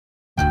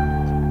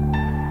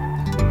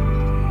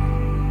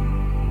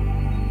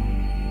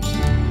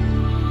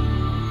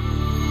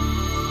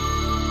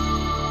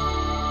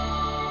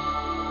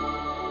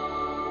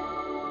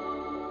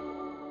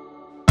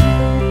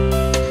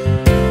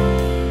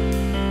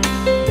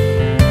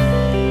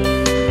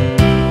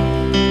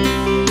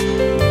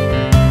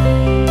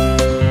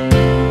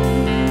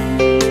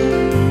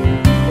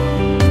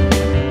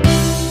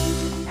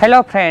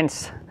Hello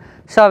friends,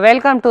 so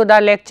welcome to the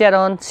lecture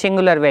on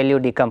singular value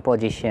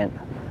decomposition.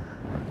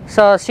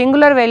 So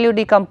singular value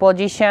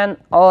decomposition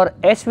or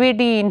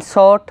SVD in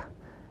short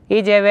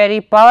is a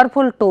very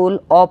powerful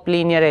tool of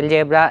linear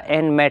algebra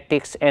and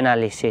matrix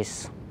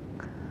analysis.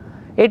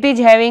 It is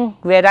having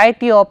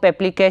variety of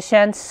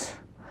applications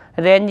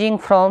ranging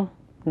from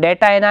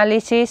data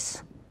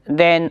analysis,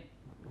 then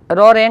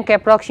row rank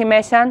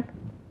approximation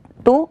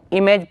to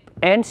image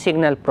and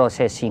signal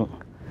processing.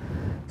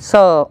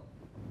 So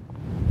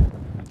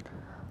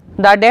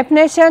the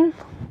definition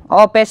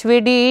of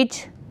SVD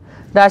is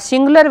the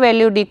singular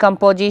value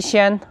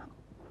decomposition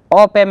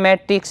of a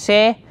matrix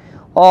A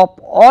of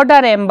order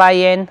m by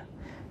n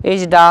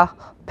is the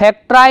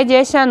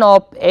factorization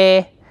of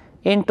A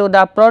into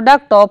the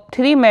product of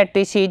three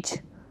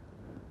matrices,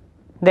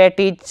 that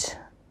is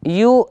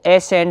U,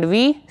 S and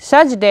V,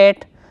 such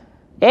that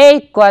A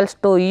equals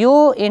to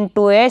U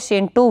into S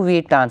into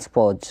V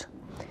transpose,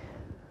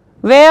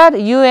 where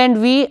U and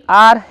V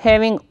are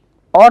having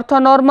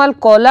orthonormal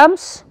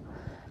columns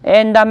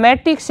and the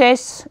matrix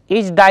S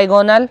is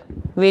diagonal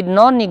with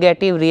no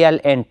negative real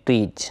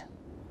entries.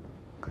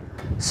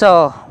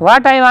 So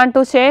what I want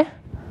to say,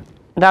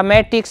 the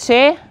matrix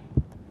A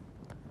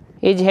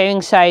is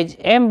having size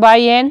m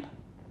by n.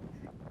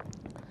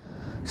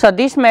 So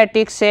this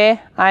matrix A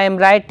I am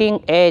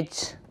writing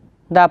as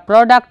the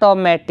product of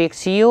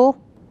matrix U,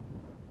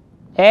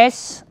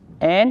 S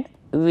and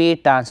V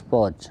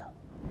transpose.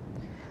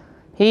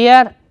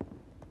 Here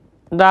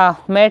the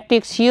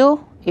matrix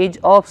U is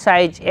of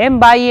size m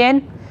by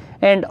n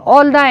and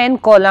all the n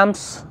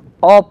columns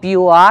of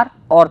U are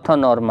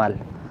orthonormal.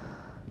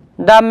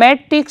 The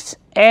matrix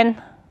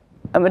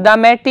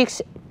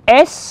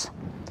S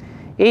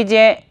is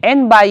a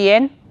n by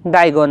n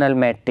diagonal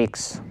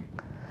matrix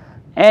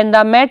and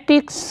the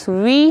matrix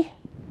V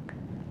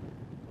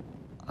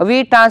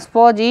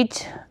transpose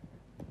is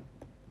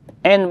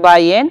n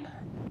by n,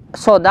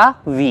 so the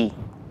V.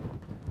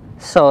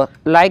 So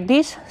like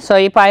this, so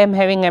if I am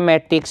having a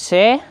matrix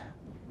A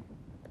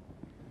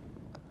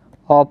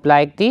of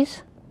like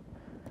this,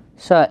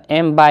 so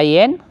m by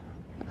n,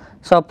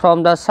 so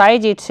from the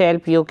size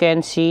itself you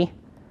can see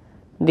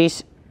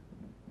this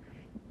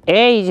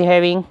A is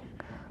having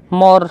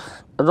more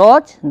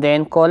rows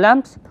than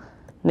columns,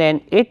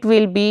 then it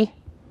will be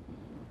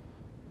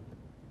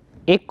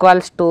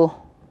equals to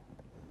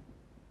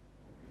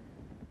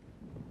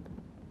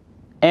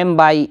m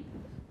by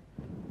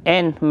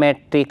n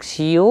matrix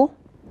U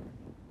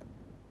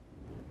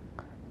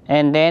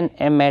and then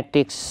a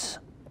matrix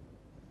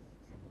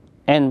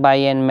n by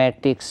n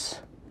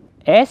matrix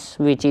S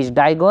which is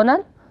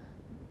diagonal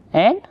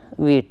and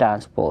V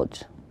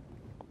transpose.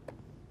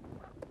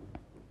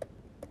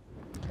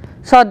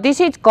 So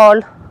this is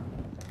called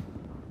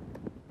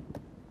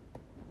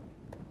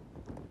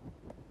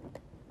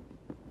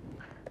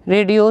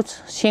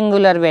reduced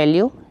singular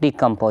value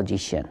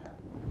decomposition.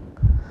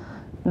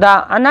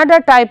 The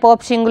another type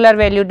of singular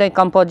value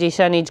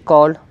decomposition is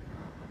called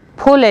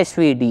full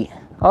SVD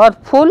or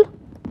full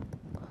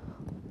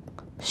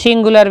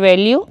singular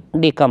value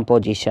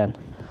decomposition.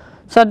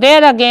 So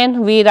there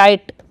again we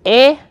write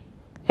A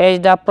as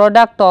the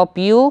product of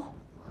U,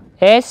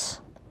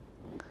 S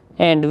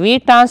and V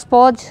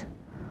transpose.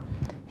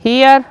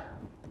 Here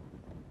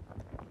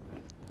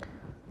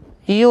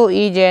U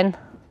is an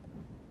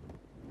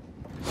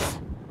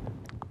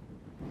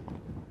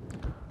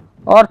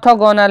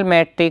orthogonal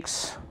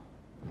matrix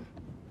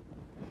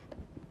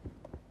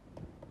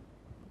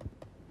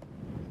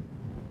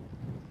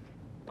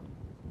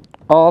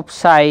of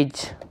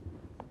size,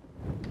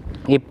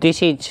 if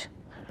this is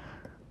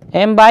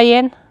m by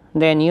n,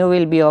 then U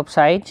will be of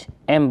size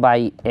m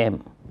by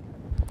m.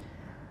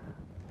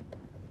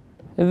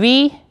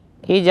 V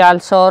is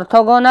also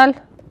orthogonal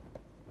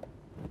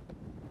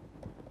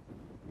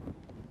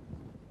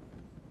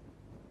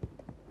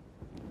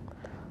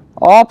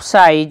of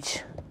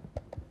size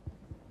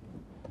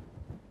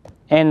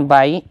n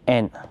by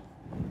n,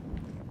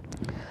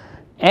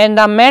 and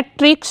the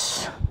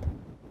matrix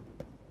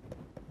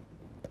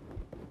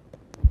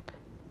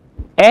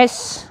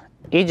S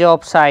is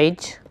of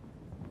size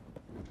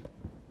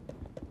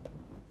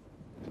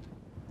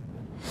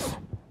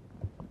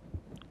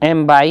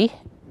m by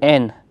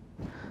n.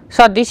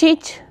 So this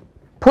is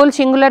full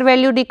singular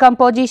value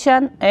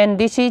decomposition and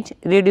this is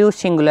reduced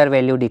singular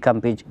value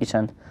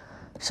decomposition.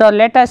 So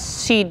let us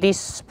see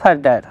this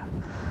further.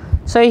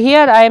 So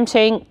here I am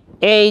saying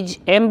A is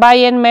m by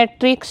n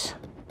matrix,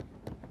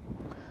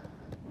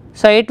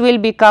 so it will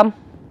become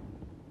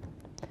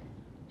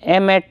a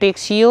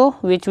matrix U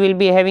which will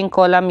be having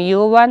column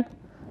U1,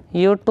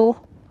 U2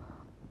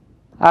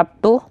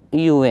 up to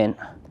UN,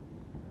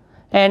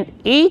 and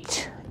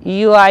each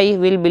UI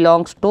will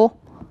belongs to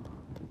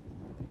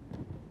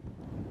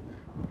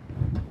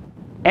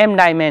m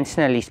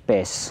dimensional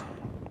space,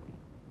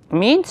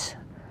 means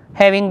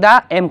having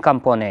the m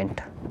component,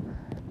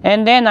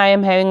 and then I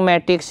am having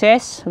matrix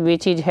S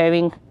which is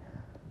having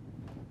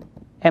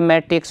a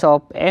matrix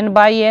of n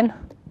by n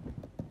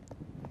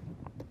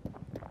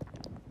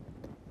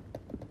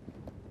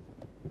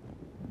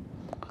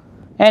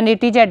and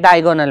it is a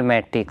diagonal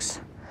matrix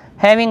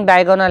having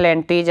diagonal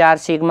entries are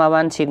sigma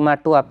 1, sigma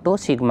 2 up to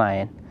sigma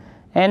n,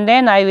 and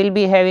then I will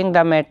be having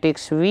the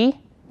matrix V,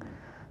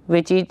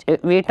 which is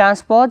V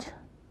transpose,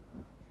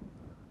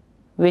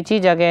 which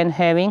is again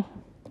having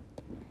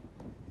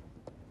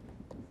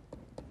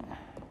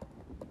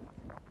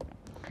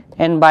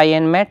n by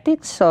n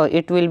matrix. So,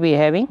 it will be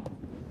having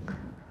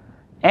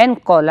n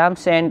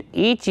columns and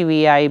each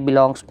Vi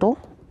belongs to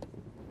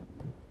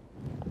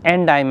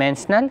n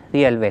dimensional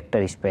real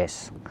vector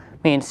space,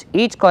 means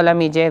each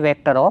column is a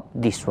vector of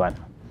this one.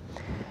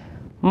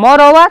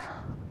 Moreover,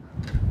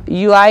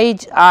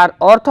 Ui's are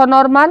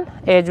orthonormal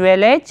as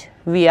well as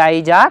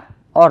Vi's are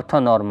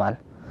orthonormal.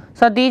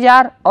 So, these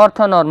are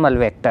orthonormal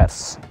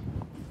vectors.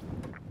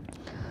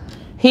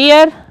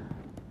 Here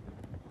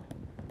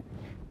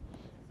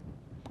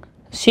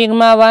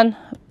sigma 1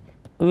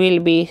 will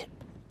be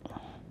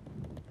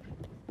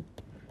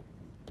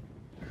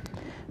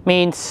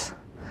means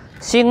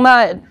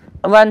sigma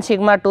 1,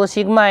 sigma 2,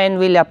 sigma n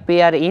will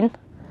appear in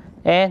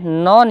a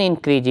non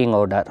increasing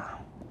order.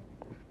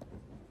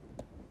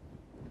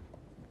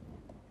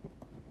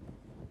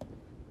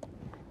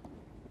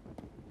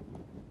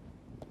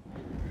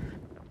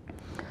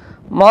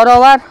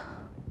 Moreover,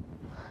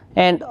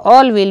 and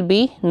all will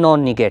be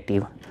non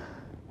negative.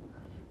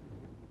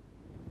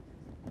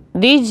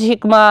 These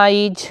sigma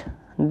is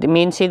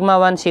means sigma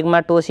 1,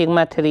 sigma 2,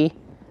 sigma 3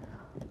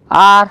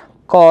 are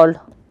called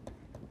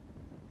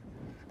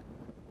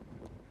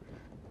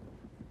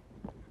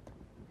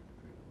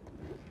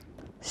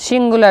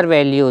singular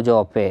values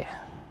of A.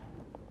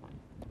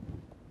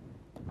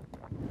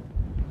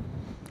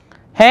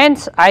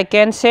 Hence, I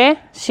can say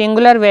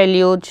singular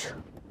values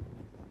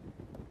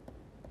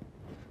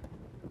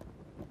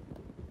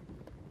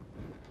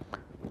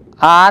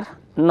are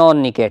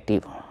non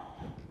negative.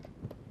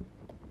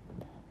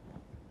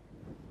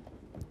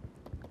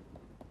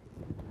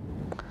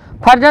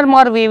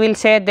 Furthermore, we will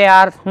say they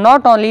are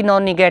not only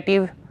non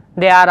negative,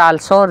 they are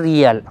also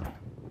real.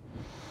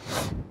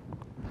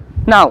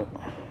 Now,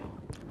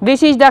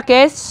 this is the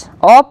case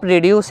of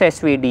reduced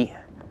SVD.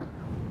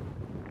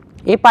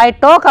 If I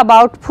talk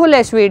about full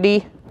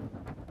SVD,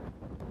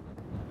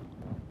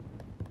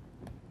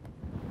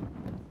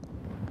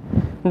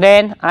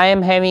 then I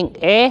am having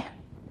A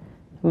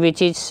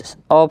which is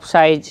of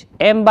size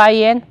m by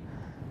n,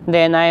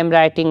 then I am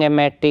writing a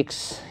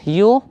matrix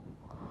U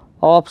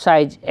of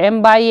size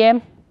m by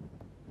m.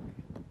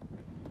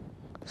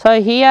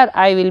 So, here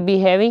I will be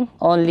having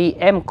only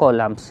m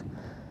columns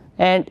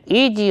and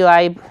each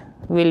Ui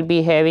will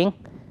be having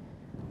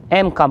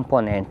m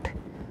component.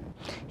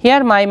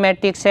 Here my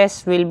matrix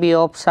S will be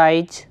of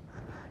size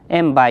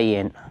m by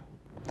n.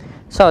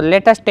 So,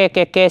 let us take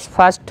a case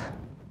first.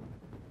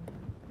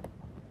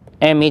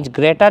 M is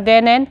greater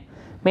than n,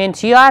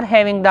 means you are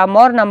having the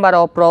more number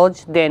of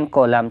rows than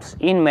columns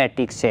in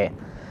matrix A.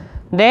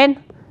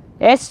 Then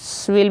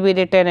S will be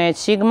written as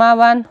sigma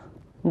 1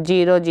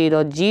 0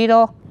 0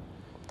 0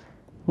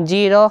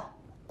 0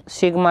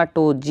 sigma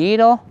 2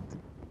 0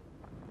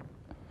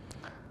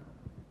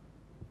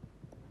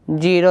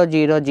 0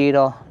 0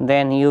 0,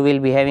 then you will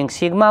be having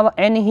sigma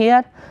n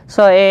here.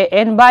 So, a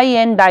n by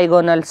n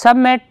diagonal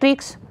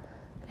submatrix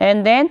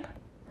and then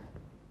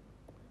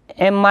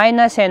m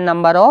minus n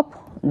number of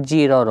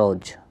 0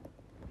 rows.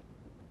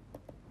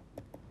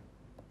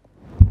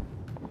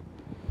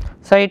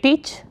 So, it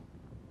is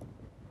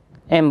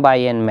m by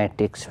n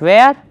matrix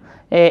where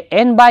a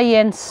n by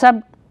n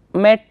sub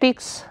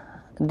matrix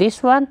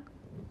this one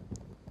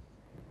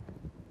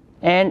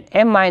and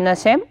m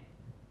minus m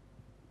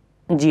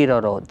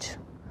 0 rows.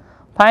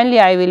 Finally,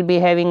 I will be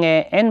having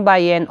a n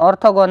by n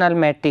orthogonal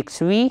matrix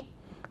V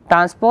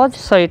transpose.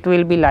 So, it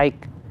will be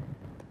like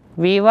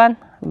V 1,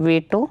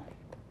 V 2,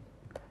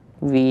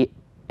 V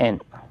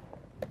n.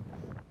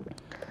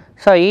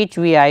 So, each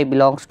V I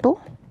belongs to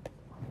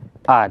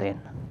R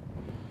n.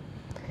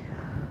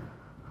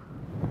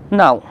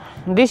 Now,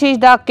 this is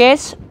the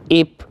case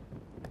if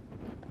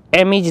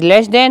m is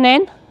less than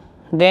n,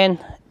 then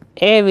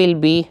A will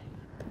be,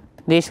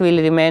 this will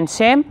remain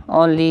same,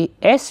 only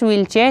S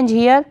will change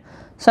here.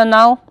 So,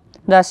 now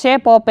the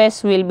shape of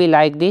S will be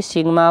like this: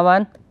 sigma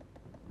 1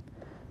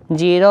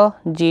 0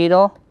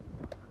 0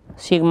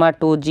 sigma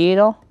 2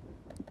 0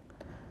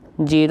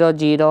 0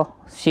 0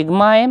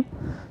 sigma m.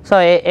 So,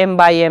 a m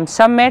by m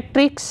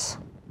submatrix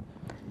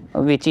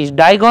which is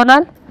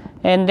diagonal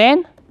and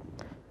then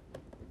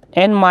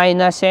n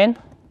minus n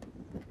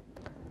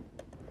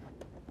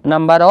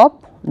number of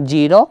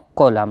 0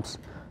 columns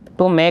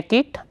to make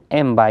it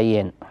m by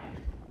n,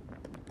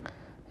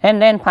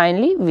 and then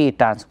finally V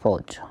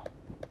transpose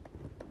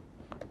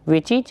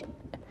which is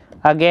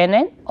again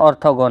an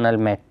orthogonal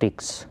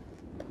matrix.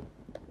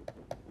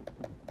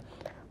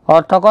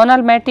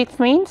 Orthogonal matrix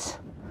means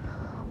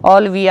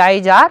all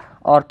Vi's are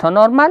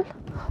orthonormal,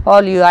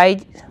 all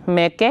Ui's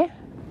make a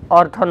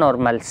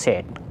orthonormal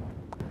set.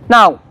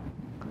 Now,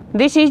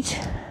 this is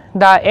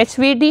the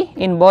HVD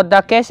in both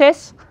the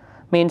cases,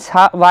 means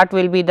what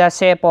will be the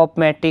shape of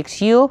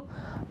matrix U,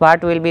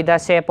 what will be the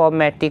shape of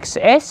matrix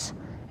S,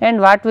 and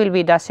what will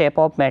be the shape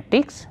of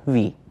matrix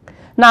V.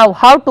 Now,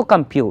 how to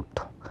compute?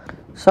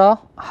 So,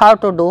 how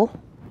to do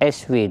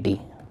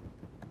SVD?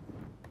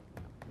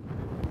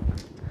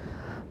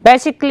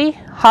 Basically,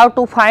 how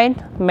to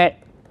find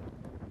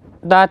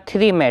the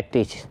 3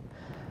 matrices.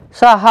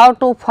 So, how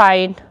to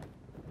find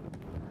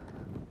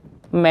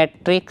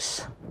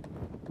matrix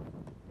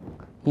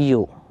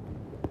U?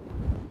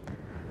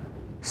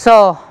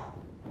 So,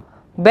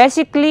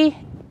 basically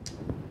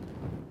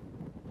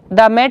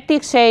the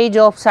matrix A is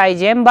of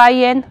size m by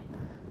n.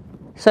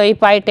 So,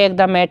 if I take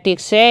the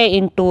matrix A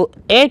into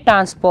A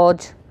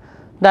transpose,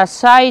 the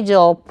size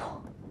of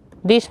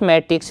this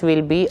matrix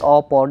will be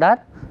of order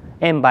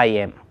m by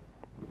m.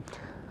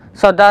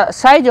 So, the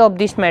size of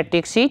this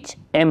matrix is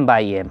m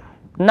by m.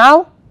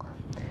 Now,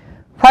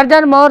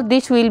 furthermore,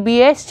 this will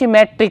be a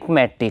symmetric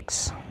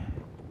matrix.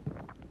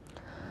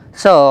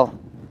 So,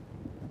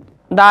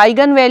 the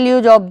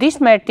eigenvalues of this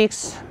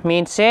matrix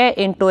means A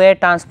into A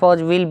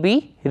transpose will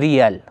be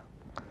real.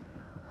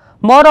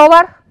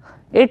 Moreover,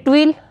 it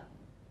will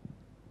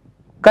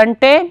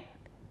contain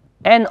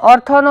an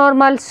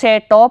orthonormal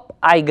set of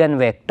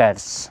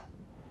eigenvectors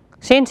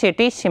since it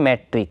is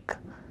symmetric.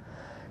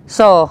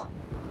 So,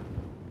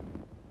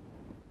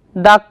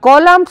 the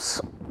columns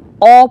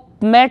of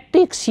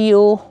matrix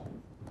U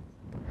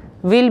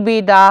will be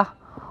the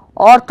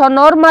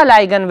orthonormal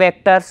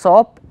eigenvectors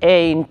of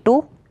A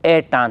into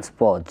A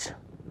transpose.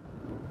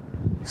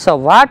 So,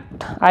 what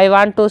I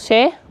want to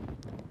say?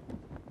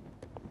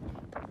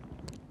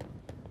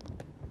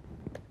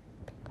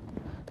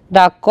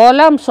 The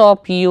columns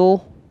of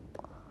U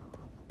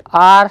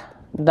are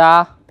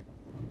the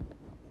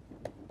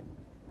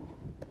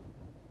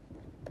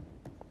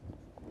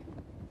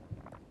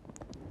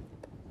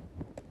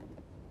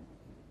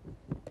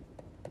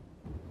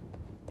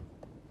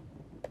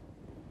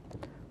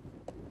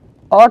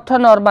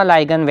orthonormal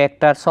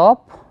eigenvectors of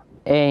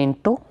A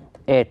into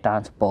A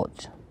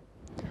transpose.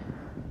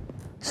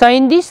 So,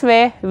 in this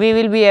way we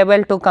will be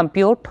able to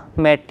compute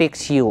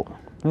matrix U,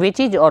 which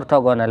is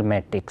orthogonal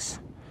matrix.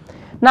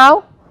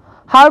 Now,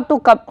 how to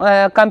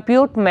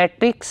compute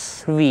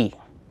matrix V,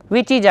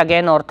 which is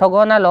again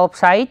orthogonal of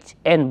size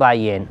n by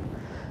n.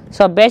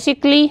 So,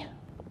 basically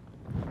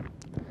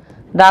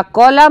the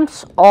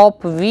columns of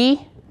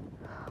V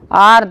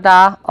are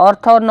the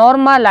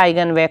orthonormal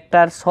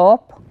eigenvectors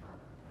of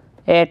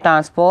A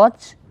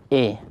transpose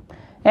A,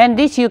 and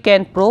this you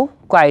can prove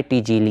quite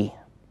easily,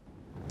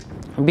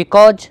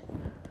 because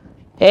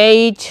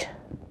A is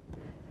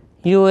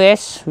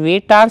US V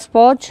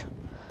transpose.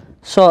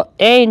 So,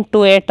 A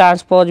into A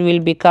transpose will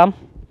become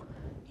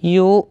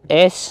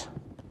US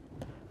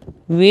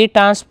V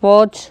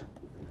transpose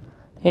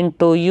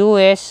into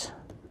US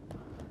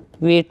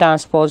V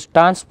transpose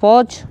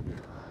transpose.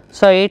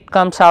 So, it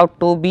comes out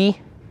to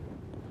be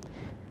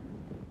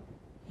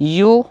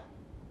U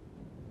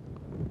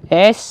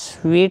S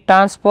V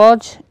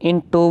transpose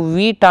into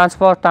V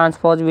transpose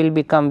transpose will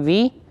become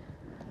V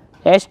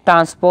S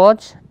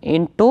transpose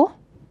into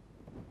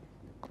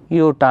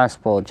U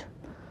transpose.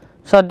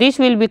 So, this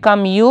will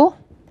become U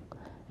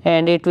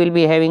and it will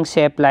be having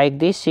shape like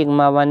this: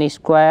 sigma 1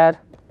 square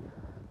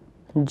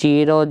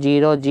 0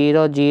 0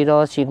 0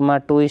 0 sigma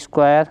 2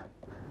 square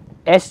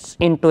S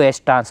into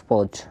S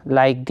transpose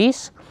like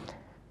this,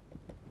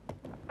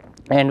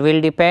 and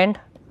will depend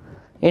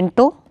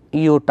into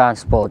U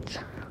transpose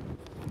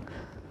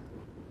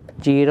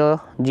 0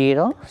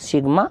 0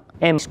 sigma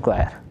m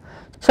square.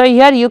 So,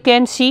 here you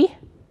can see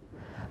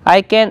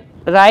I can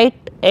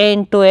write A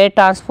into A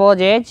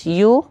transpose as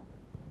U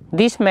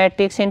this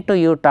matrix into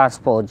U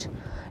transpose,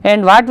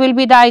 and what will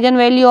be the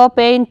eigenvalue of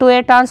A into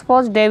A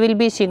transpose? They will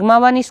be sigma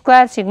 1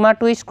 square, sigma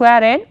 2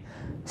 square and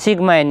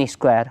sigma n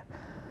square.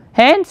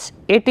 Hence,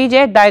 it is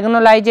a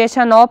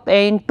diagonalization of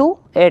A into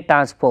A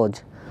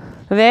transpose,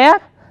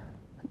 where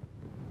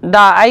the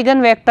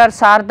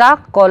eigenvectors are the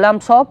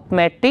columns of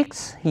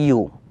matrix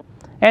U,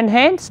 and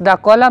hence the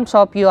columns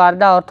of U are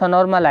the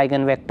orthonormal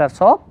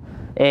eigenvectors of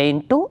A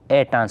into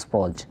A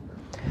transpose.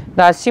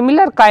 The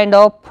similar kind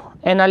of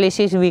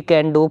analysis we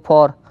can do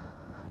for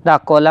the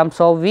columns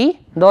of V.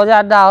 Those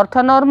are the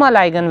orthonormal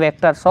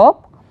eigenvectors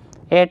of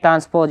A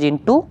transpose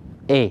into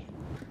A.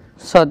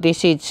 So,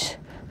 this is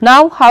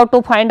now how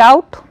to find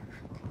out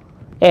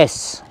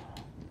S.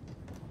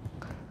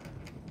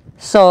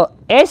 So,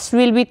 S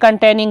will be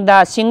containing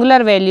the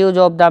singular values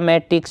of the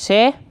matrix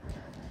A,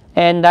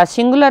 and the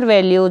singular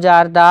values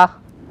are the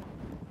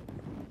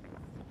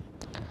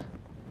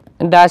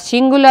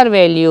singular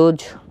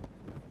values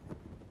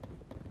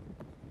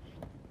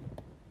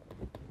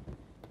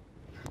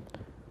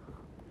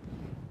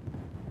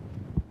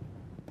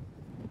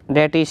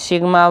that is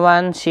sigma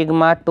 1,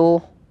 sigma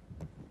 2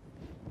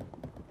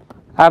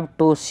 up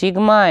to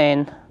sigma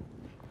n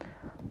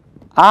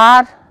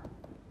are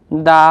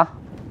the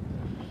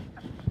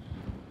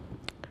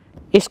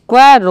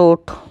square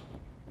root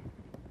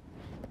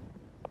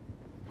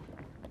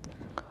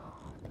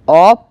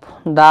of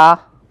the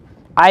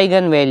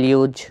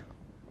eigenvalues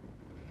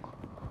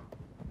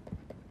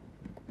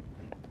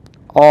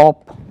of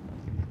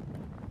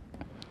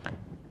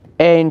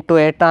A into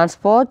A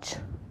transpose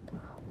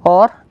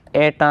or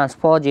A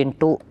transpose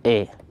into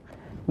A,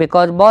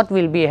 because both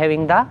will be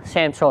having the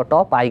same sort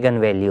of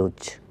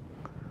eigenvalues.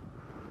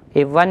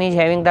 If one is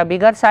having the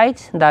bigger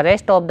size, the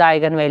rest of the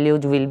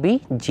eigenvalues will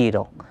be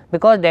 0,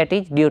 because that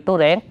is due to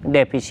rank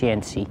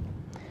deficiency.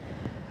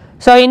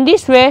 So, in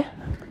this way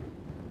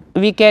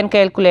we can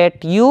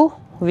calculate U,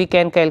 we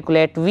can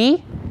calculate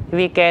V,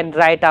 we can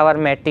write our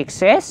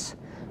matrix S,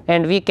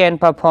 and we can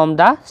perform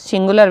the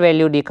singular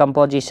value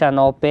decomposition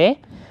of A,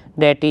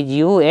 that is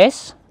U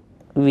S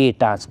V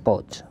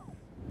transpose.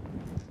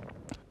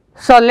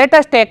 So, let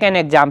us take an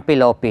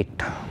example of it.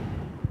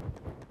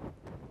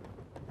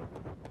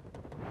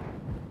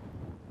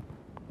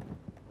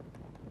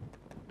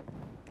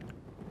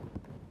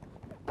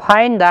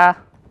 Find the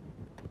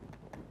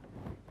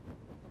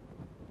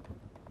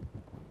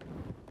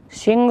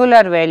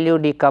singular value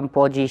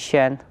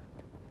decomposition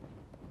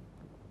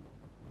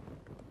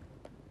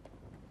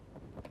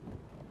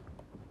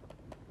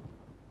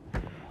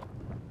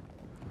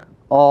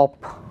of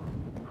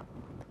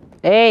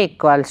A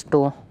equals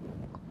to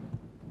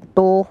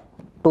 2,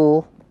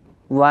 2,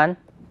 1,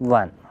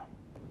 1.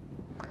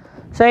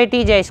 So, it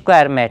is a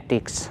square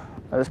matrix.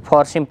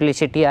 For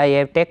simplicity I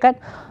have taken,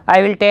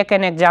 I will take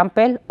an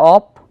example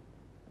of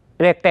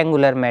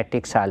rectangular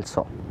matrix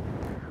also.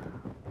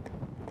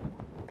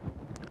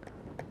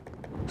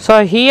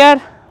 So, here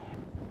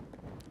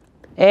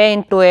A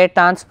into A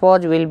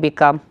transpose will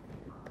become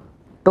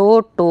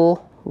 2, 2,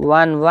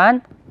 1,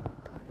 1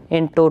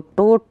 into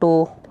 2,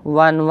 2,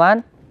 1,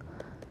 1,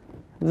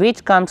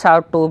 which comes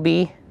out to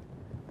be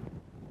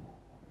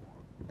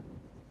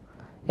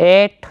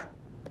 8,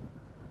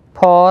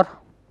 4,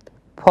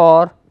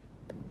 4,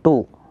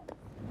 2.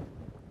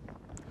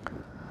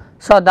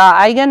 So, the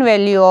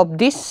eigenvalue of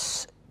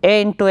this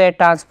A into A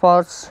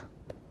transpose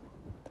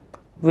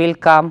will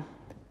come.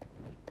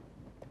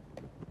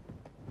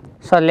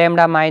 So,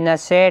 lambda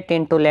minus 8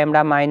 into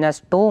lambda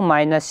minus 2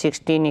 minus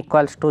 16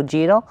 equals to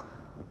 0.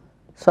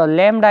 So,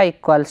 lambda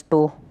equals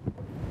to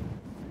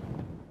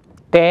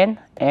 10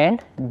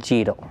 and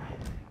 0.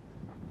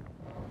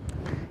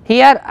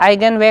 Here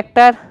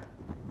eigenvector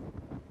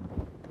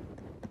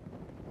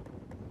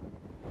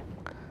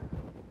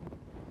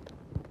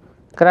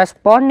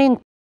corresponding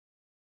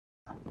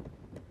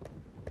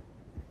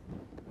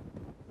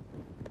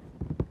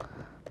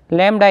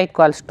lambda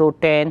equals to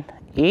 10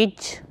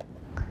 is,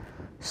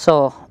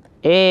 so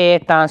A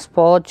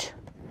transpose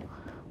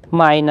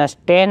minus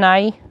 10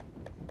 I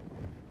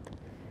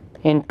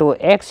into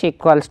x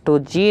equals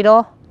to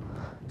 0.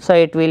 So,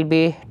 it will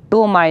be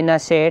 2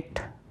 minus 2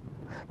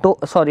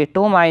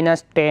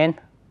 minus 10,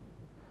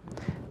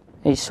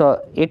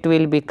 so it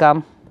will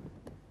become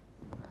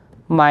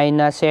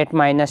minus 8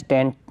 minus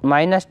 10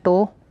 minus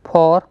 2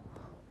 4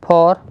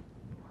 4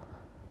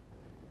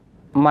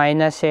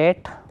 minus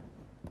 8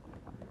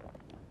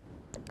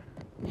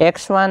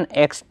 x1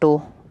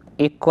 x2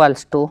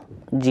 equals to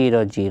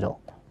 0 0.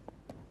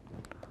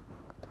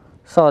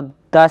 So,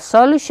 the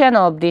solution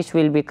of this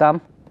will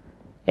become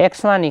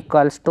x1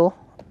 equals to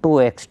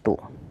 2x2.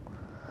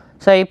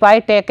 So, if I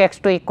take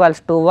x2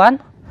 equals to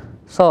 1,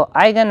 so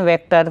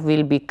eigenvector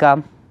will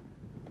become,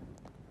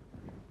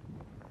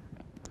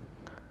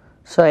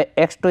 so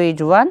x2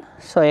 is 1,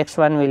 so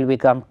x1 will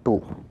become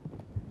 2,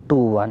 2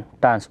 1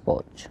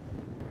 transpose.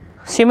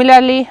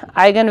 Similarly,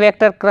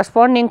 eigenvector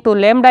corresponding to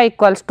lambda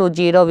equals to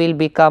 0 will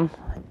become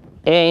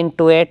A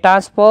into A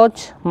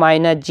transpose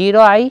minus 0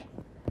 I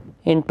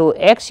into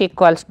x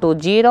equals to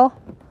 0.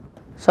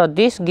 So,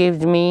 this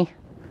gives me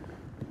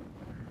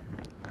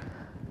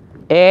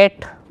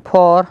 8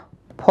 4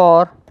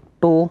 4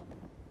 2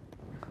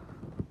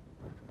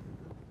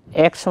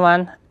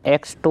 x1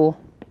 x2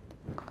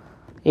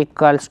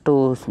 equals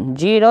to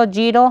 0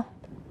 0.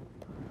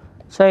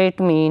 So, it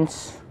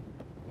means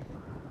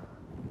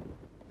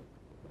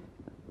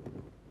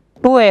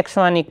 2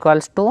 x1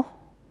 equals to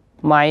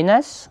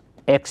minus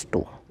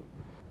x2.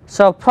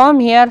 So, from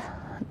here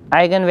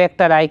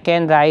eigenvector I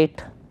can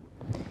write,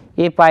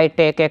 if I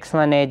take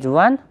x1 as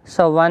 1,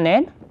 so 1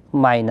 and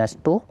minus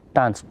 2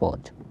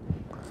 transpose.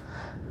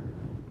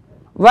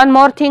 One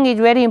more thing is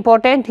very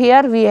important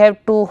here, we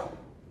have to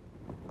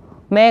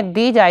make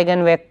these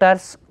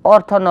eigenvectors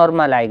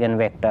orthonormal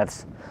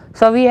eigenvectors.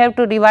 So, we have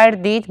to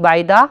divide these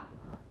by the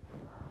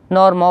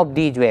norm of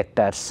these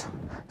vectors.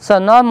 So,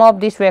 norm of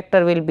this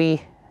vector will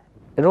be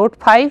root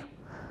 5,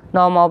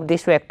 norm of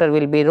this vector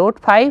will be root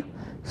 5.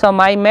 So,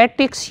 my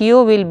matrix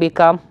U will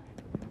become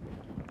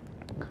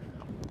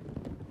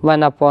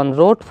 1 upon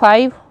root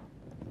 5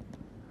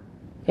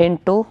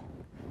 into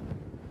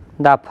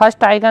the first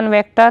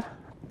eigenvector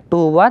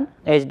 2 1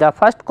 as the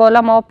first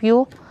column of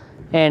U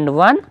and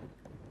 1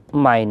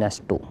 minus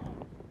 2.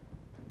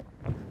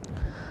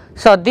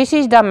 So, this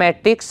is the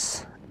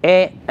matrix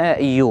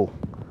U.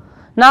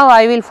 Now,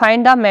 I will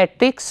find the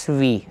matrix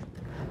V.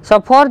 So,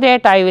 for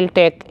that I will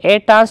take A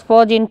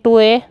transpose into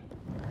A.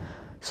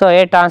 So,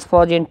 A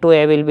transpose into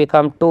A will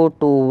become 2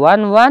 2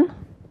 1 1,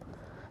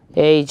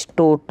 A is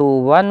 2 2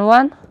 1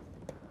 1.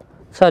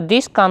 So,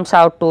 this comes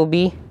out to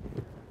be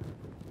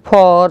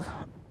 4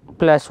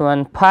 plus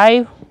 1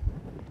 5,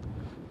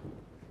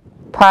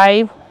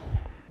 5,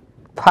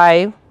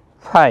 5,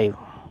 5.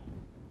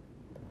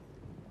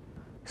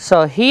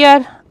 So,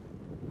 here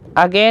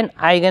again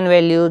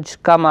eigenvalues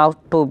come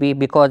out to be,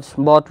 because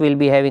both will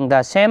be having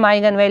the same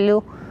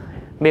eigenvalue,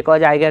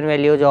 because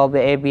eigenvalues of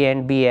A B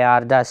and B A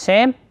are the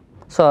same.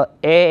 So,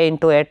 A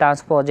into A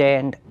transpose A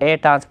and A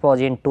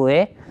transpose into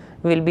A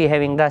will be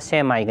having the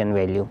same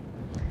eigenvalue.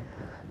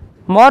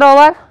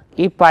 Moreover,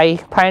 if I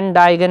find the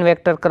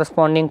eigenvector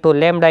corresponding to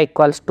lambda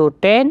equals to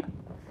 10,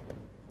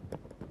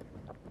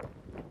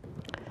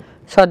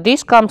 so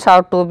this comes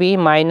out to be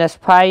minus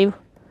 5,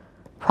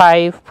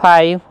 5,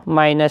 5,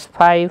 minus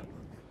 5,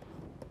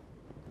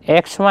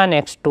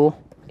 x1 x2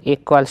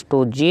 equals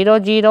to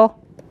 0 0.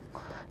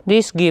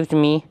 This gives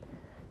me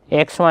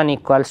x1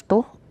 equals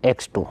to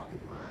x2.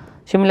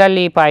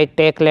 Similarly, if I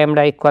take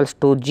lambda equals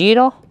to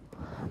 0,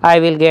 I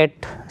will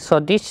get, so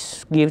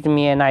this gives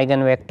me an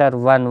eigenvector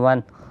 1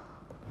 1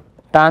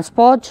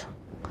 transpose,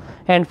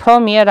 and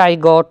from here I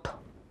got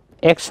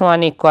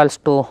x1 equals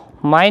to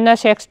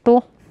minus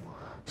x2.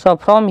 So,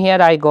 from here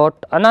I got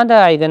another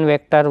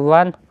eigenvector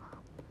 1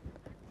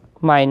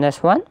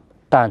 minus 1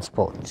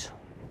 transpose.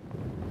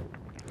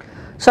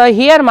 So,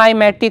 here my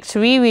matrix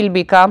V will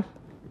become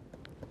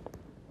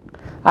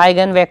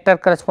eigenvector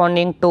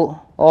corresponding to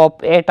of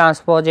A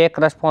transpose A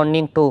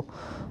corresponding to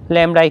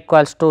lambda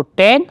equals to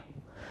 10.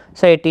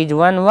 So, it is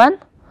 1 1,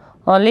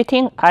 only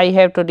thing I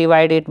have to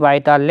divide it by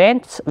the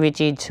length, which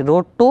is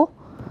root 2,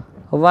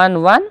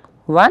 1 1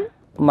 1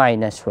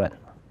 minus 1.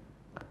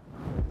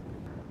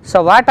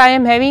 So, what I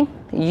am having,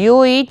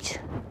 u is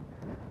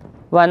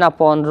 1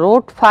 upon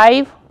root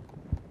 5,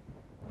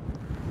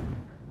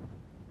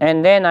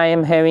 and then I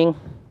am having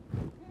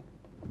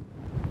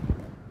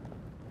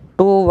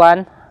 2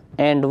 1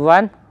 and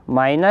 1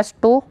 minus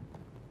 2,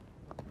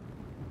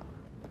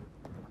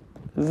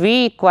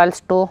 v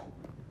equals to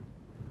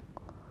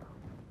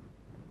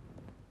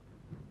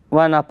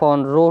 1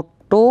 upon root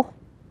 2,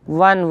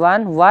 1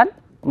 1 1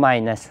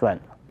 minus 1.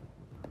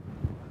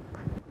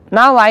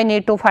 Now, I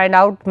need to find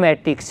out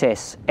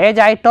matrices. As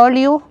I told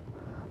you,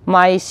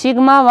 my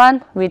sigma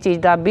 1, which is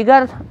the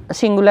bigger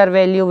singular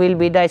value, will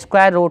be the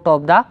square root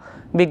of the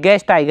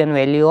biggest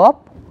eigenvalue of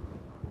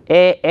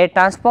A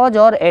transpose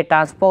or A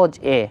transpose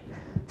A.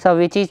 So,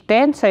 which is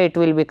 10. So, it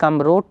will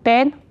become root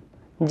 10,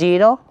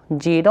 0,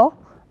 0,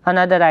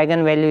 another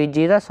eigenvalue is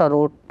 0.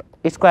 So,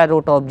 square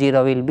root of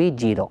 0 will be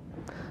 0.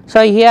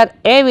 So, here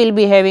A will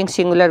be having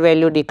singular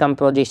value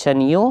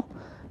decomposition u,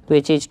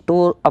 which is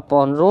 2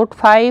 upon root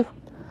 5,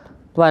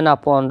 1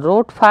 upon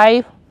root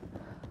 5,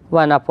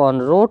 1 upon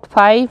root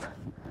 5,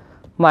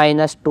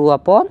 minus 2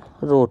 upon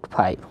root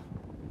 5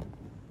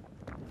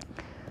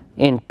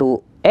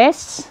 into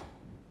S,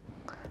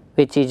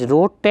 which is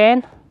root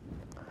 10,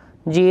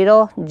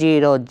 0,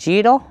 0,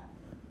 0,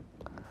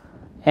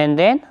 and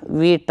then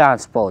V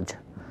transpose.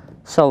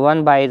 So,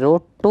 1 by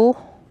root 2,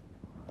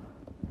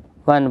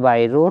 1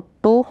 by root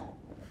 2,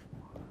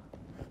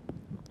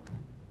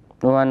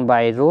 1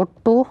 by root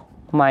 2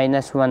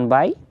 minus 1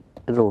 by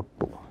root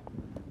 2.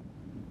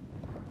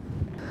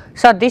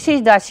 So, this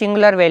is the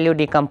singular value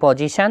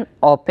decomposition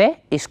of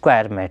a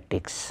square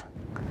matrix.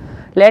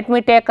 Let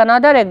me take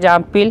another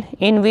example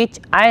in which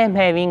I am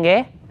having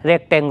a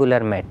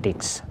rectangular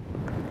matrix.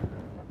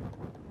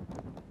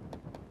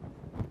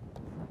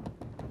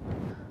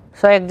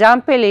 So,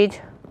 example is,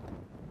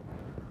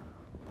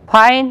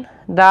 find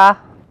the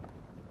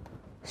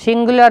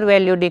singular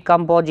value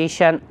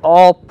decomposition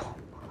of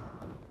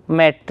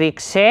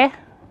matrix A,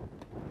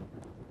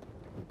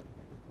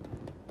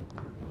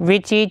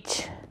 which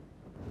is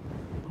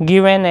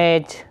given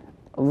as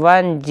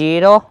 1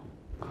 0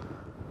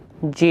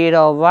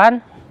 0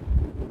 1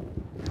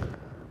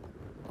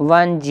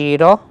 1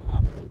 0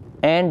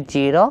 and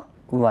 0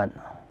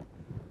 1.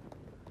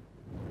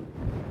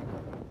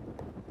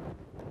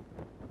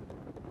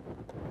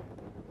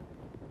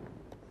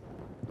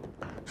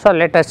 So,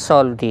 let us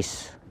solve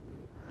this.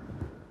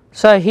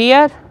 So,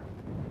 here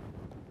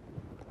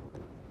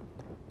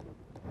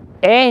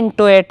A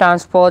into A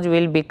transpose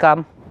will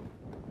become,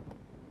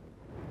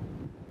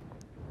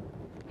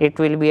 it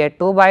will be a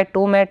 2 by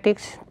 2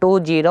 matrix,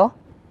 2 0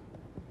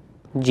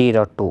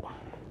 0 2,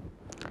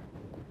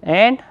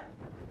 and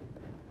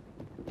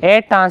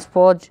A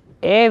transpose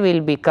A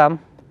will become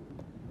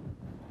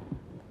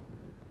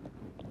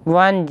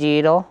 1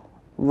 0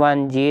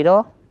 1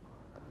 0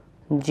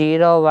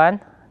 0 1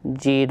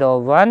 0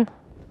 1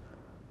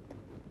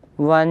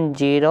 1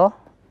 0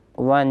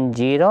 1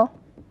 0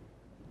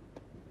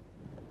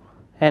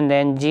 and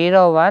then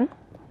 0 1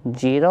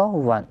 0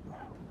 1.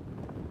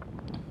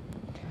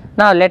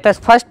 Now, let us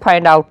first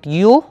find out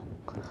u,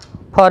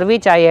 for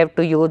which I have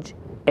to use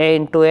A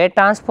into A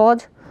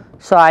transpose.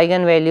 So,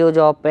 eigenvalues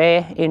of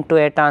A into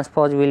A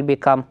transpose will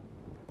become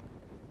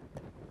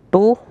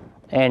 2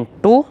 and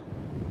 2.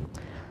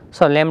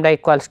 So, lambda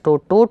equals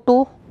to 2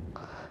 2,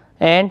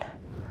 and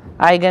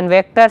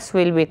eigenvectors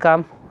will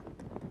become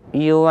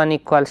u1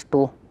 equals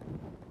to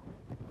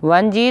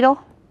 1 0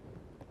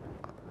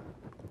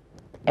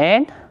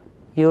 and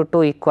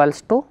U2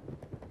 equals to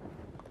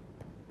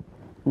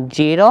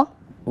 0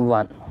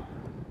 1.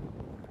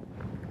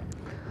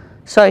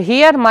 So,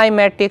 here my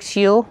matrix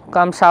U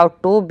comes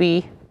out to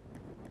be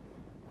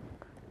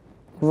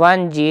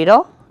 1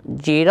 0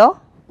 0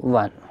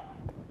 1.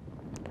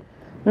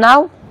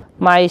 Now,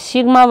 my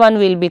sigma 1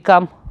 will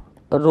become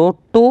root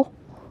 2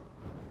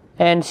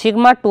 and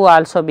sigma 2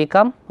 also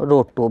become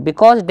root 2,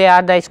 because they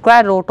are the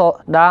square root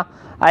of the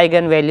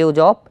eigenvalues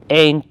of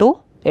A into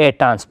A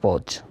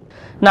transpose.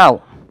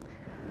 Now,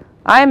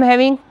 I am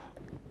having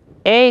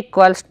A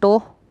equals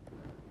to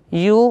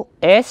U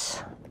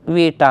S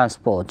V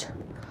transpose,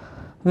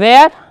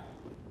 where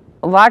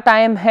what I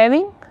am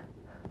having,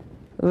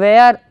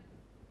 where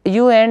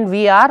U and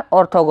V are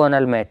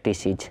orthogonal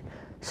matrices.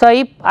 So,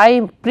 if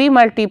I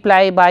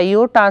pre-multiply by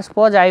U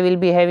transpose, I will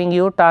be having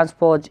U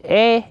transpose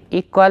A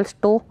equals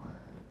to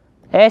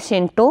S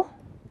into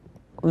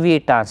V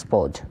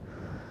transpose.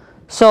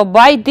 So,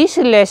 by this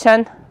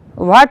relation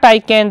what I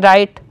can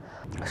write,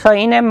 so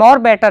in a more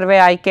better way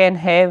I can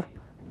have,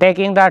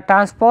 taking the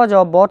transpose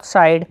of both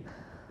side,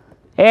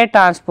 A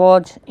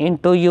transpose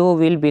into U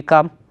will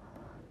become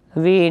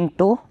V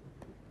into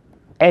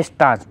S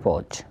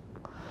transpose.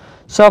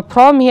 So,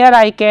 from here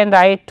I can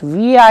write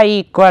V I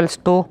equals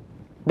to,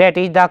 that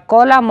is the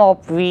column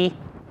of V,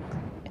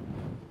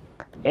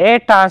 A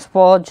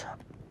transpose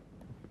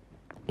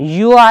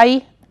U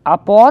I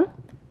upon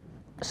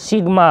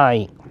sigma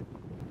I,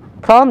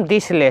 from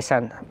this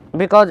relation,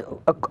 because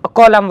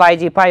column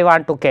wise if I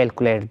want to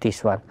calculate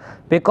this one,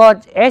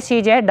 because S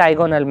is a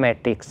diagonal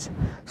matrix.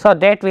 So,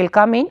 that will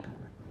come in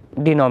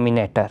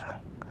denominator.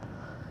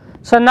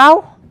 So,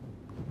 now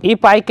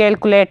if I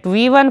calculate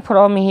V 1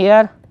 from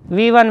here,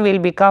 V 1 will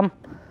become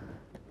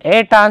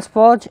A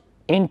transpose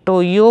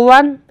into U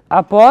 1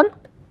 upon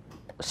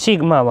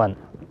sigma 1.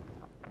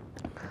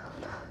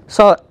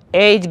 So,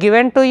 A is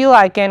given to you,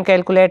 I can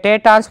calculate A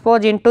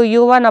transpose into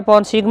U 1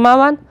 upon sigma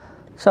 1.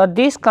 So,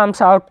 this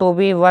comes out to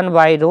be 1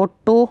 by root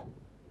 2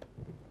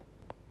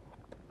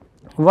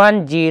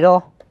 1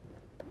 0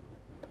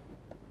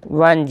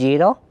 1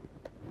 0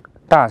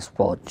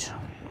 transpose.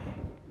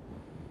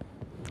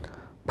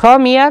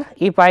 From here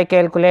if I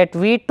calculate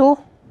V 2,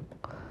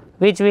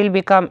 which will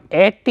become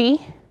A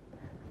T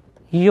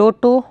U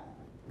 2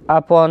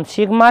 upon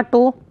sigma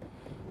 2,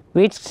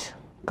 which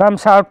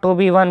comes out to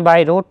be 1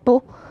 by root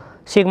 2,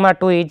 sigma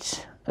 2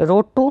 is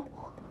root 2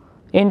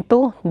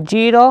 into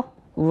 0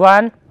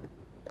 1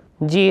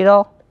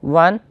 0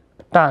 1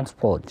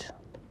 transpose.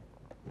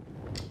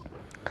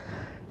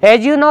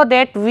 As you know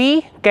that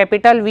V,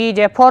 capital V is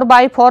a 4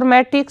 by 4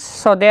 matrix.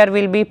 So, there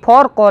will be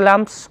 4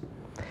 columns.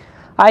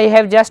 I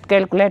have just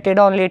calculated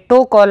only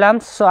 2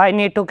 columns. So, I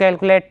need to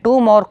calculate 2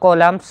 more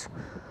columns.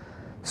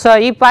 So,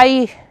 if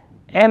I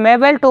am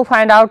able to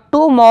find out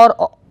 2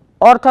 more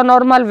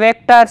orthonormal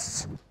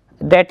vectors,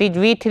 that is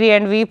V 3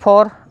 and V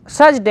 4,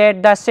 such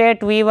that the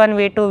set V 1,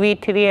 V 2, V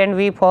 3 and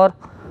V 4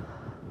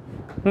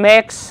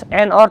 makes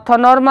an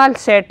orthonormal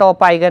set of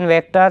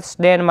eigenvectors,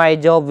 then my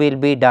job will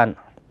be done.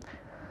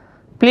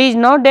 Please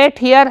note that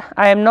here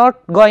I am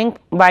not going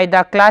by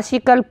the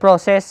classical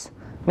process,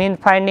 means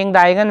finding the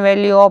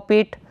eigenvalue of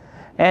it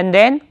and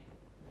then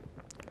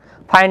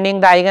finding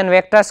the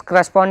eigenvectors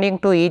corresponding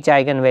to each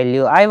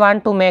eigenvalue. I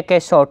want to make a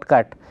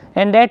shortcut,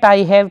 and that I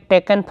have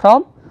taken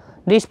from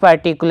this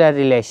particular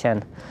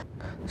relation.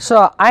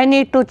 So, I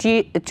need to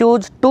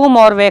choose 2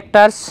 more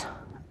vectors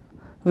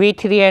V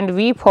 3 and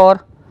V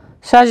 4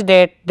 such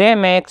that they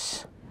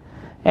makes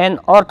an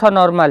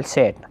orthonormal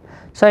set.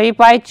 So, if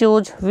I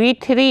choose V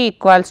 3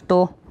 equals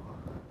to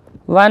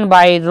 1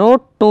 by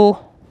root 2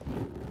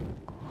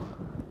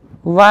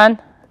 1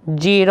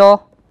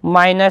 0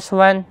 minus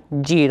 1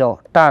 0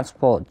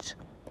 transpose,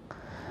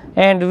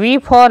 and V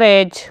 4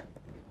 as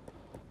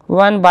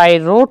 1 by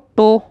root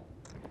 2,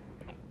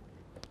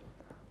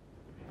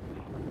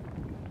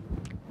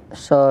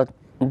 so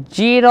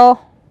 0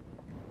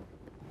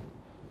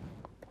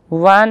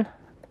 1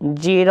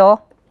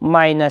 0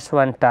 minus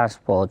 1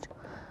 transpose,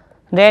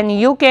 then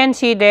you can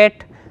see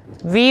that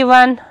V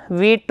 1,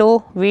 V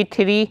 2, V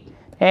 3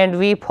 and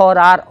V 4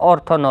 are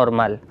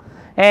orthonormal,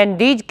 and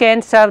these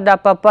can serve the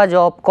purpose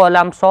of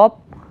columns of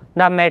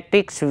the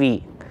matrix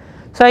V.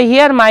 So,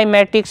 here my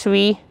matrix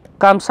V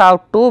comes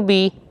out to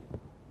be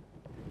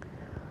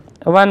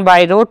 1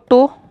 by root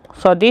 2.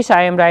 So, this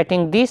I am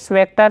writing this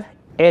vector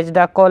as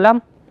the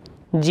column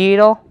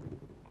 0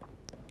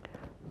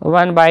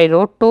 1 by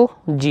root 2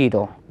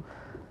 0,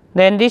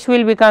 then this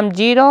will become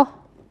 0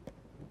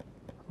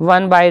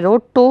 1 by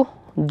root 2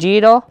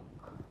 0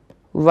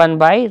 1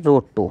 by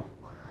root 2,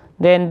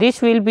 then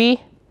this will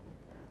be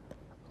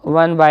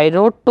 1 by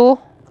root 2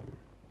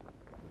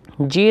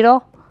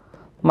 0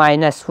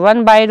 minus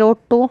 1 by root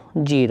 2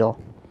 0,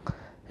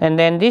 and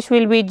then this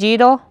will be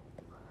 0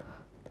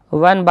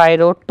 1 by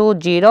root 2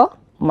 0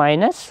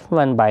 minus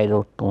 1 by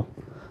root 2.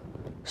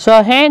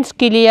 So, hence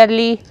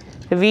clearly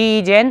V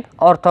is an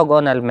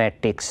orthogonal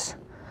matrix.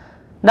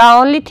 The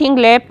only thing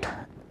left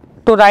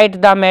to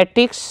write the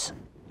matrix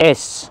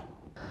S.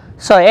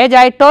 So, as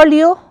I told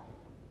you,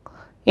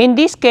 in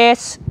this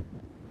case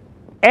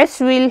S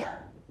will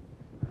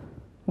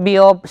be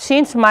of,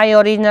 since my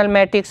original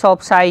matrix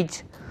of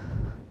size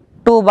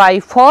 2 by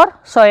 4.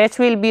 So, S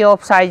will be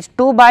of size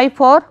 2 by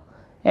 4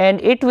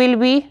 and it will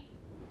be,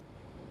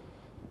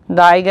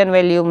 the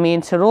eigenvalue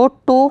means root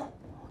 2,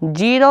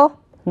 0,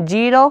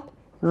 0,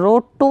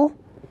 root 2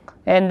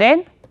 and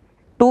then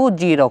 2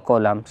 0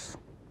 columns,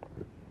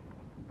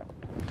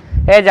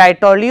 as I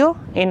told you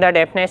in the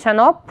definition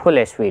of full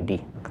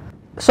SVD.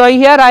 So,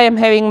 here I am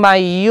having my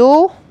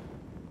U,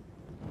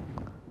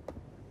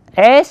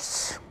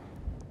 S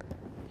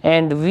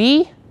and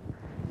V,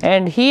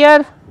 and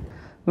here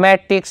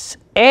matrix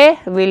A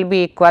will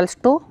be equals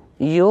to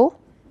U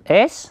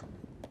S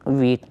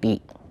V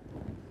T,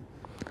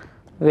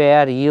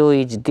 where U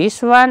is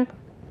this one,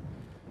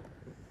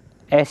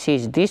 S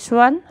is this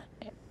one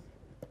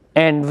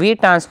and V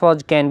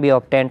transpose can be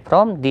obtained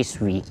from this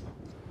V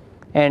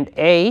and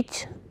A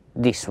is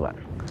this one.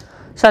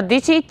 So,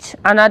 this is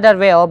another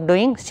way of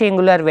doing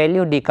singular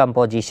value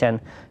decomposition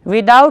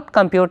without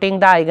computing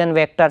the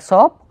eigenvectors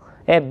of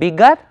a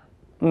bigger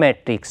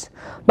matrix.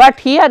 But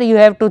here you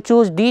have to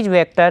choose these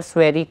vectors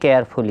very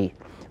carefully,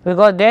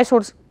 because they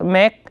should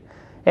make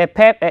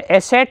a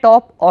set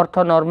of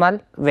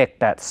orthonormal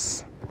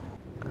vectors.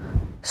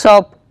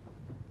 So,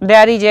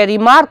 there is a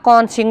remark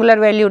on singular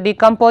value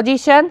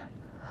decomposition.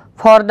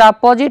 For the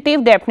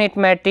positive definite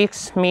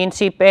matrix,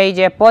 means if A is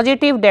a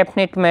positive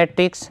definite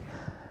matrix,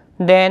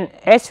 then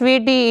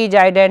SVD is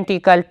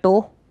identical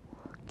to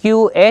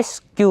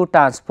QS Q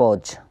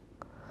transpose.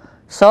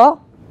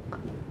 So,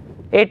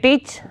 it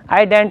is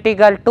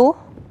identical to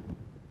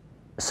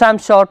some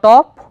sort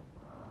of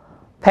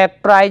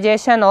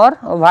factorization,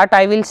 or what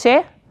I will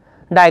say,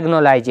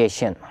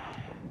 diagonalization.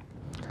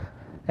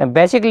 And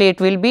basically it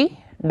will be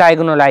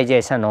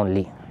diagonalization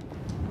only.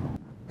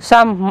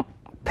 Some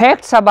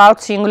facts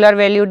about singular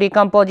value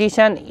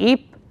decomposition: if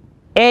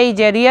A is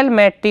a real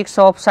matrix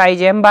of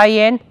size m by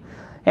n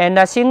and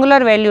the singular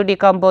value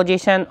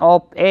decomposition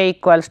of A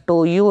equals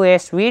to U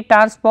S V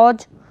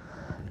transpose,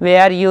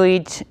 where U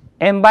is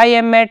m by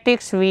m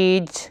matrix, V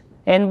is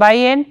n by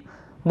n,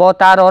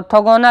 both are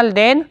orthogonal,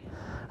 then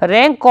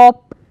rank of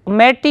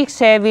matrix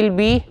A will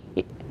be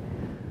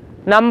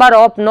number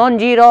of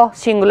non-zero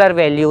singular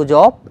values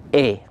of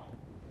A,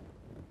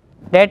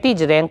 that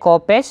is rank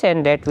of S,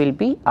 and that will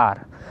be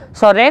R.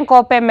 So, rank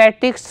of a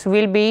matrix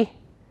will be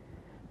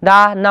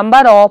the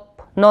number of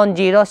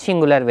non-zero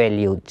singular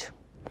values,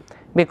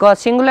 because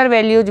singular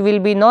values will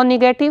be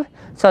non-negative.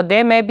 So,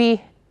 they may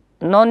be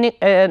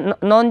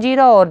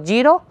non-zero or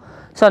 0.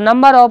 So,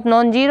 number of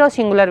non-zero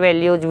singular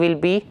values will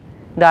be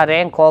the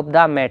rank of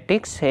the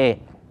matrix A.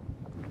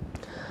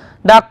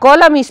 The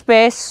column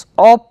space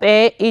of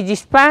A is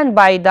spanned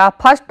by the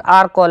first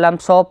R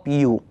columns of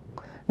U,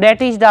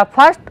 that is the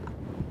first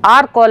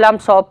R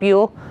columns of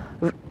U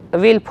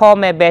will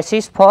form a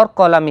basis for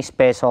column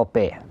space of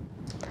A.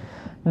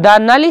 The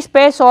null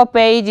space of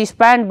A is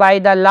spanned by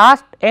the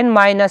last n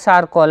minus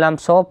R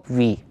columns of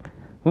V,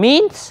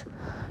 means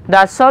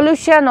the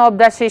solution of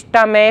the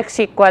system X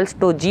equals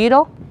to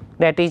 0,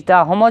 that is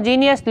the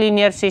homogeneous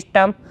linear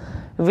system,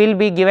 will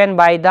be given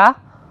by the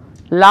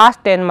last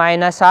n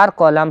minus R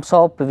columns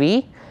of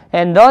V,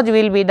 and those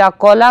will be the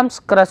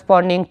columns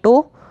corresponding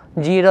to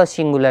 0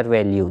 singular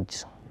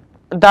values.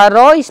 The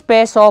row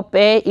space of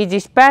A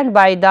is spanned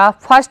by the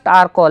first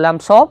R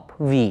columns of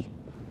V,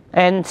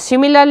 and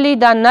similarly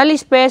the null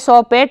space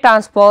of A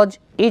transpose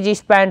is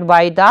spanned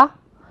by the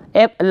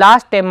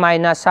last m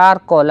minus R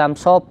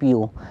columns of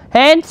U.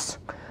 Hence,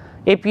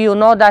 if you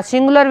know the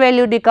singular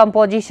value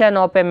decomposition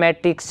of a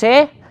matrix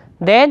A,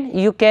 then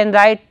you can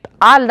write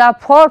all the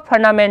 4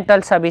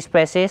 fundamental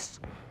subspaces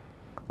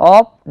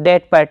of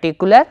that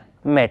particular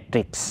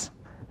matrix,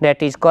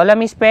 that is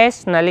column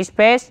space, null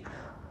space,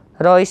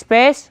 row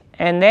space,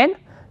 and then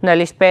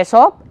null space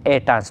of A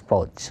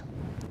transpose.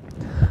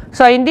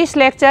 So, in this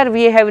lecture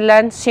we have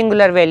learned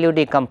singular value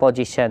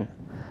decomposition.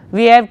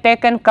 We have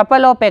taken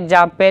couple of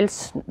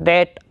examples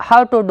that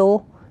how to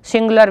do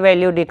singular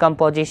value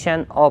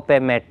decomposition of a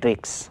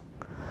matrix.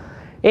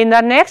 In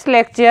the next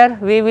lecture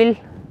we will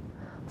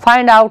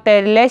find out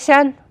a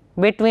relation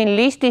between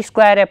least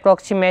square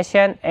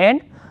approximation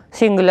and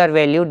singular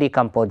value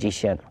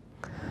decomposition.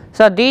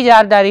 So, these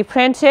are the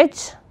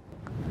references.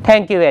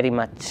 Thank you very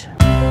much.